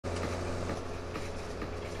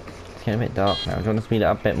It's getting a bit dark now. Do you want to speed it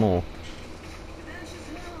up a bit more?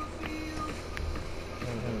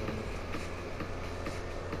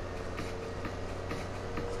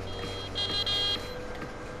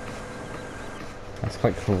 That's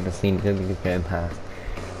quite cool to see the going past.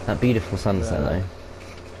 That beautiful sunset though.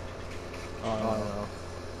 Oh,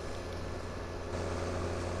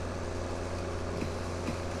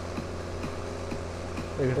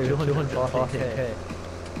 no. 240k.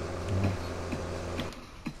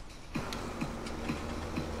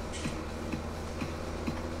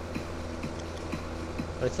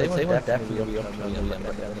 I'd say one definitely up to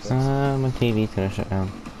my TV's gonna shut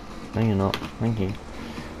down. No you're not, thank you.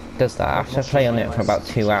 Does that after I play on it for about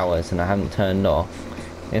 2 hours and I haven't turned off,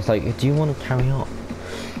 it's like, do you want to carry on?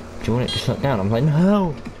 Do you want it to shut down? I'm like,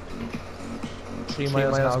 no! 3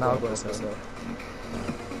 miles an hour.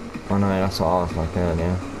 I know, that's what I was like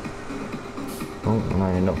earlier. Oh, and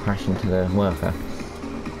I ended up crashing to the worker.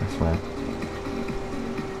 I swear.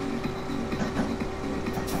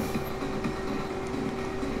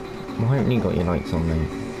 Why haven't you got your lights on, mate?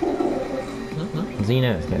 Does he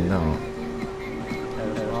know it's getting dark?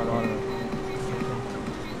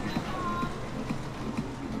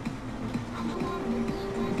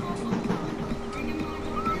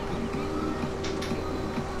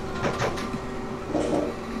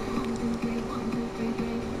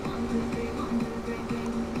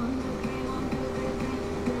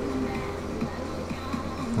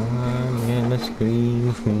 I'm gonna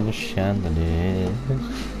scream from the chandelier.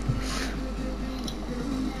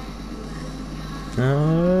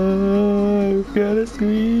 Oh, I've gotta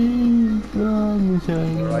scream from the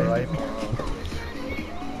chandelier. Right.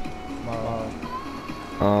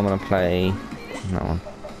 Oh, I'm gonna play that one.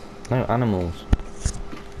 No, animals.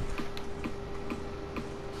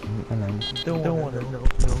 Don't want to. No.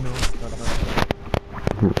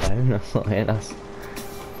 No, that's not it. I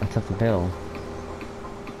took a pill.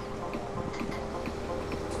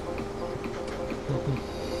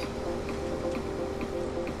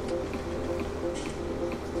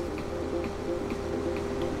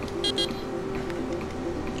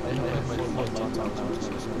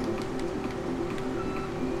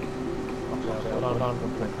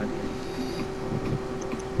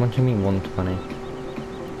 What do you mean 120?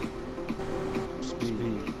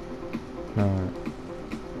 Speed. No.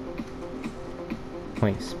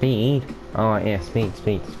 Wait, speed? Oh, right, yeah, speed.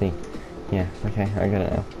 Yeah, okay, I got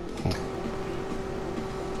it now. Okay.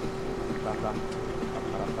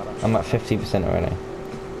 I'm at 50% already.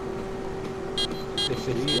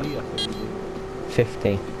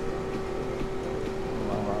 50.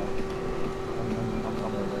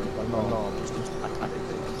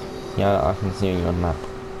 Yeah, I can see you on map.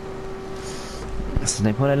 So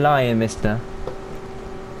they put a lie in, mister.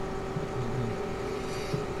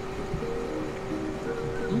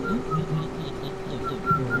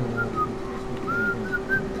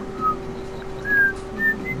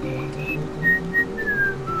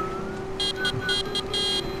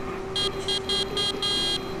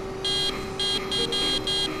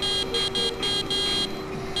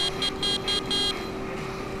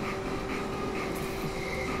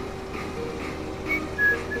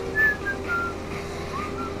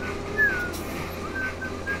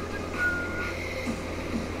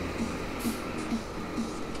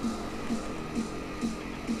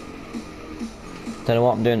 Don't know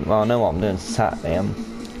what I'm doing. Well, I know what I'm doing Saturday. I'm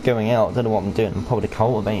going out. Don't know what I'm doing. I'm probably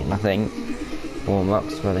cultivating, I think. Warm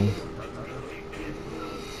ups, really.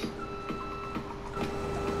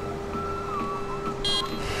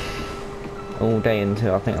 All day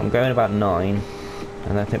until I think I'm going about 9,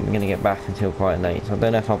 and I think we're going to get back until quite late. So I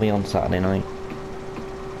don't know if I'll be on Saturday night.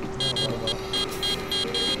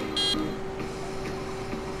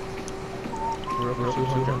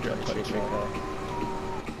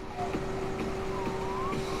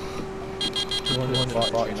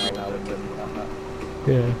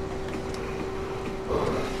 Yeah.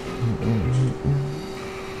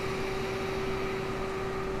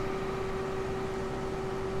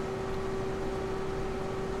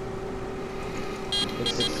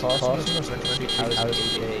 It's costing us like 20,000 a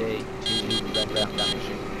day to rent that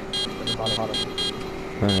machine.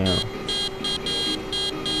 Oh, yeah.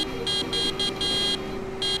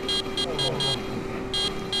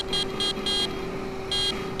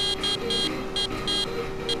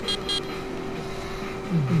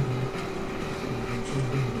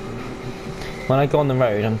 When I go on the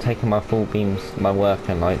road, I'm taking my full beams, my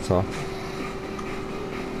working lights off.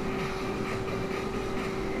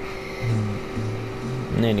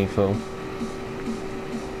 Nearly full.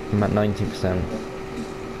 I'm at 90%.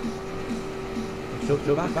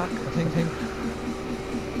 Go back, I think.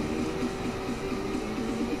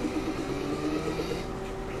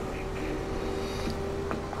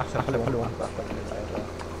 I probably want that.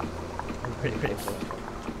 I'm pretty full.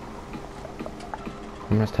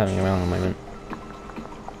 I'm just turning around a moment.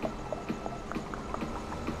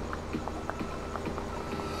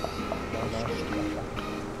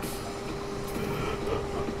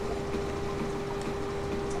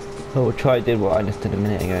 So we'll try did what I just did a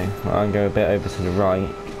minute ago. I'll go a bit over to the right.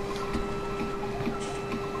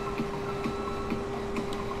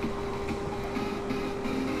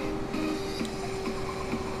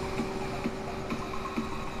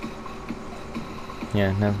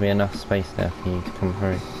 Yeah, there'll be enough space there for you to come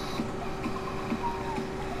through.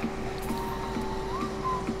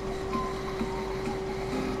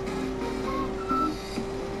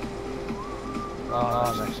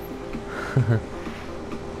 Oh, nice.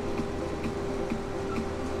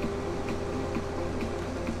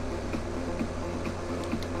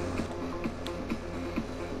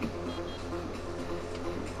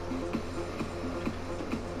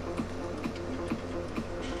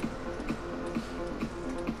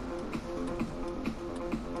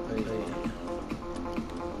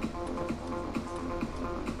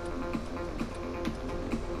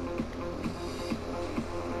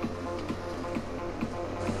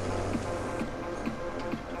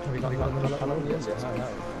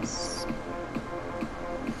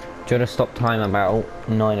 Do you want to stop time about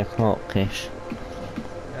 9 o'clock-ish?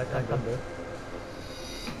 Yeah, I can do.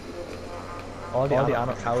 All the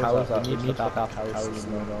animal cows that you need to look after cows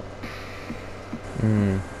in the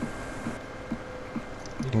Hmm.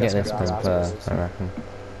 Get this one first, I reckon.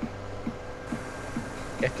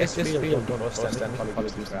 Get this field done first, then probably do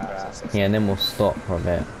some grass. Yeah, and then we'll stop for a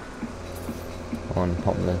bit on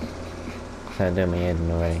poplars. So I'm doing my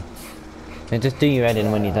editing already. Yeah, just do your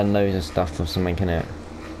editing when you've done loads of stuff or something, innit?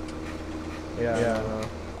 Yeah.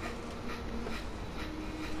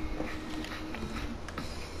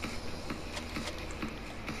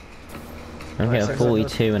 I'm getting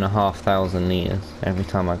 42,500 litres every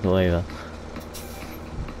time I go over.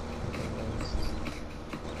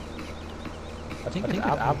 I think the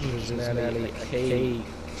average is nearly a K,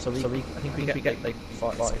 so I think we get like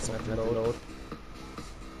 46 every load.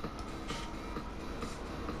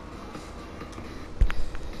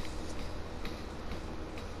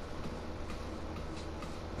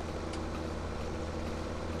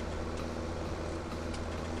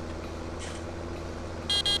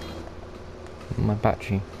 My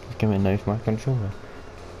battery is giving no for my controller.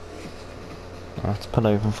 I have to pull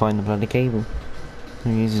over and find the bloody cable. Who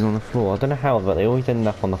uses on the floor? I don't know how, but they always end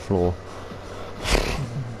up on the floor.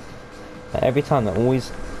 Like every time they're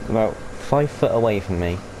always about 5 foot away from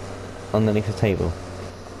me, underneath the table.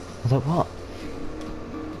 I was like, what?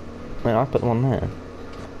 Man, I put them on there.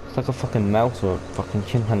 It's like a fucking mouse or a fucking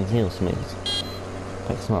chimpanzee or something. It's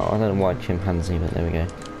quite smart. I don't know why chimpanzee, but there we go.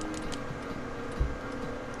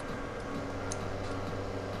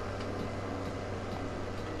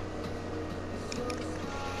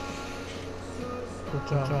 Good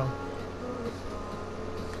job.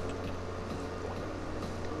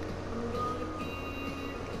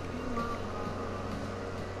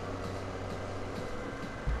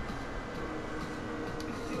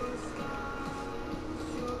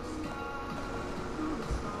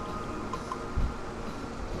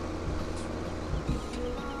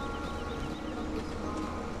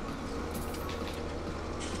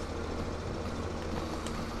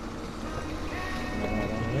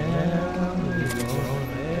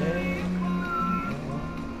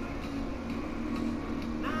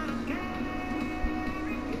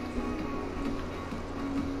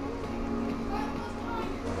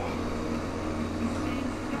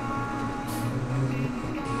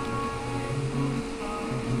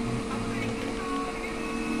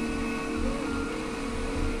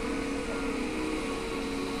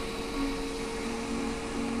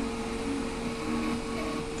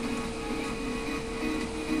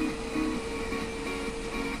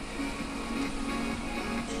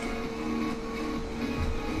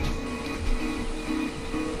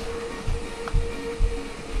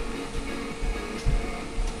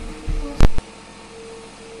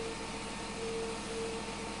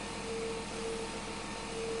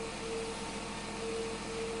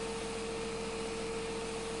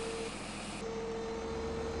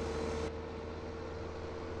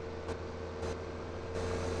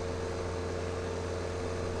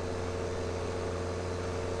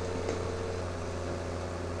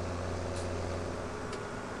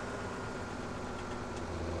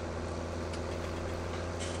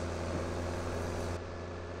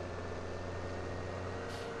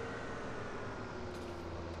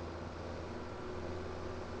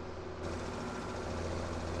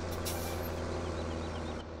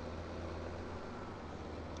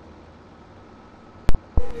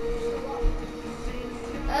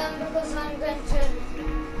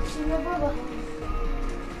 and your brother.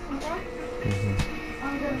 Okay?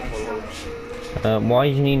 I'm going to make a sandwich. Why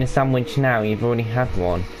do you need a sandwich now? You've already had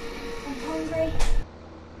one. I'm hungry.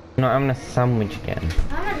 You're not having a sandwich again.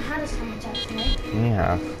 I haven't had a sandwich actually. You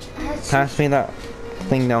have. I had Pass me sushi. that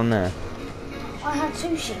thing down there. I had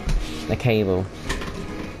sushi. The cable.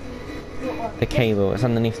 What? The cable. It's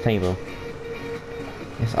underneath the table.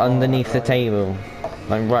 It's underneath the table.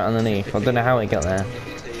 Like right underneath. I don't know how it got there.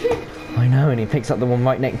 I know, and he picks up the one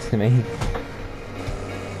right next to me.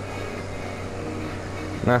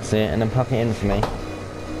 That's it, and then plug it in for me.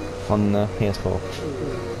 On the PS4.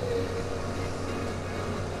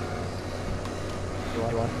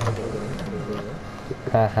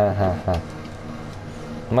 Ha ha ha ha.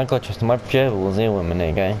 Oh my god, Justin, my gerbil was ill a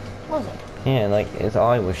minute ago. Was it? Yeah, like his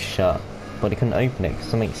eye was shut, but he couldn't open it because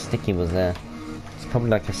something sticky was there. It's probably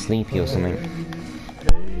like a sleepy or something.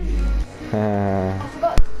 I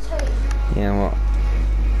forgot to tell you. Yeah, what?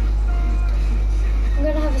 I'm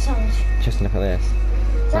going to have a sandwich. Just look at this.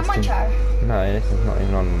 Is that my Justin- chair? No, this is not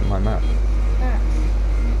even on my map.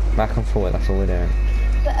 No. Back and forward, that's all we're doing.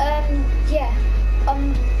 But yeah.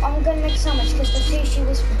 I'm going to make a sandwich because the sushi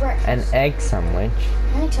was for breakfast. An egg sandwich?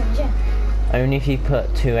 An egg sandwich, yeah. Only if you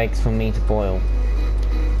put 2 eggs for me to boil.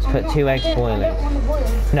 Just put 2 eggs I boiling. don't want to boil.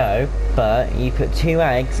 No, but you put 2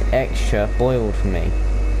 eggs extra boiled for me.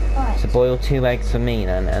 Right. So boil 2 eggs for me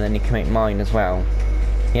then, and then you can make mine as well.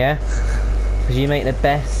 Yeah? Because you make the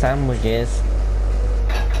best sandwiches.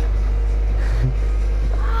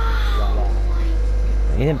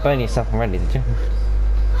 You didn't burn yourself already, did you?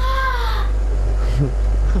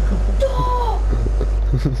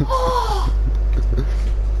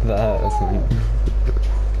 That hurt or something.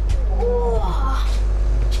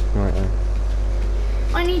 Right then.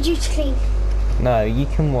 I need you to clean. No, you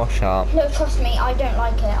can wash up. No, trust me, I don't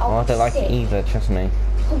like it. Oh, I I'll don't like sick. it either, trust me.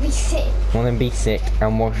 I'll be sick. Well then be sick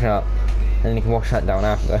and wash up. And then you can wash that down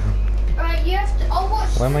after. Alright, you have to. I'll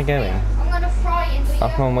watch. Where am I going? I'm gonna fry it.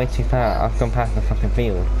 But I've gone way too far. I've gone past the fucking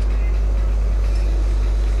field.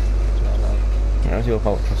 That was your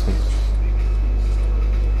fault, Tristan.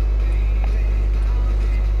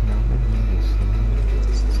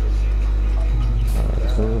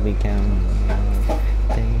 So we can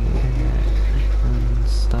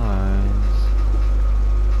stars.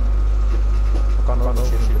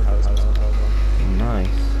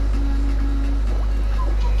 Nice.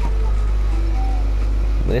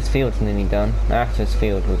 Well, this field's nearly done. After this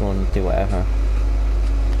field, we're going to do whatever.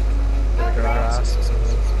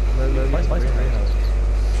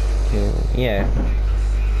 Yeah.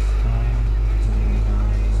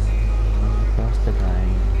 Across the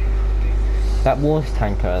line. That water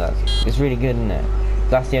tanker, it's really good, isn't it?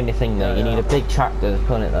 That's the only thing though. You need a big tractor to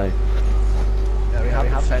pull it though. Yeah, we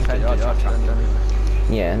have 10 tractor.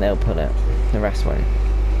 Yeah, they'll pull it. The rest won't.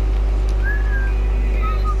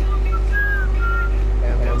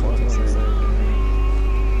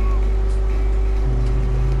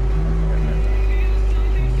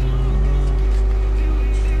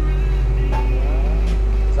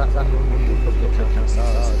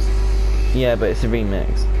 Yeah, but it's a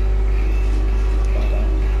remix.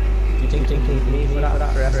 Do you think you need me for that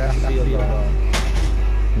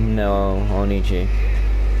No, I'll need you.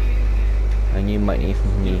 And you might need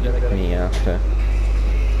me after.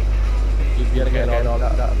 You'd be able to get all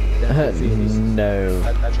that. No.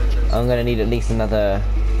 I'm gonna need at least another,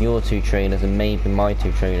 your 2 trailers and maybe my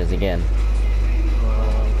 2 trailers again.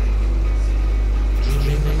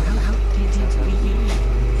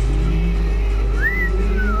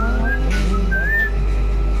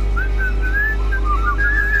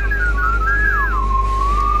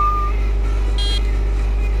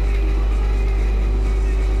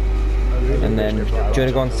 And then, do you want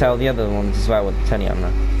to go and sell the other ones as well with the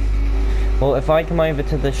telehammer? Well, if I come over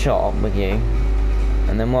to the shop with you,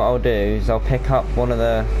 and then what I'll do is I'll pick up one of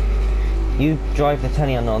the... You drive the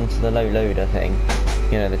telehammer onto the low loader thing.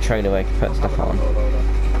 You know, the trailer where you can put stuff on.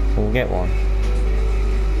 We'll get one.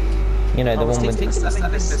 You know, the one with...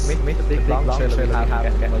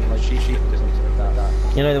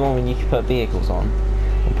 You know the one when you can put vehicles on?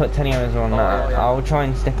 We'll put telehammers on that. I'll try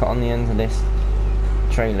and stick it on the ends of this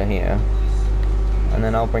trailer here. And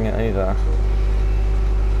then I'll bring it over.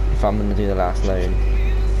 If I'm going to do the last load.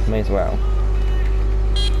 May as well.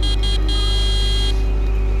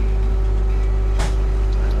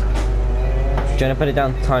 Do you want to put it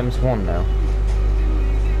down to ×1 now?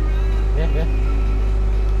 Yeah.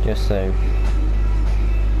 Just so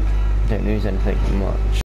don't lose anything much.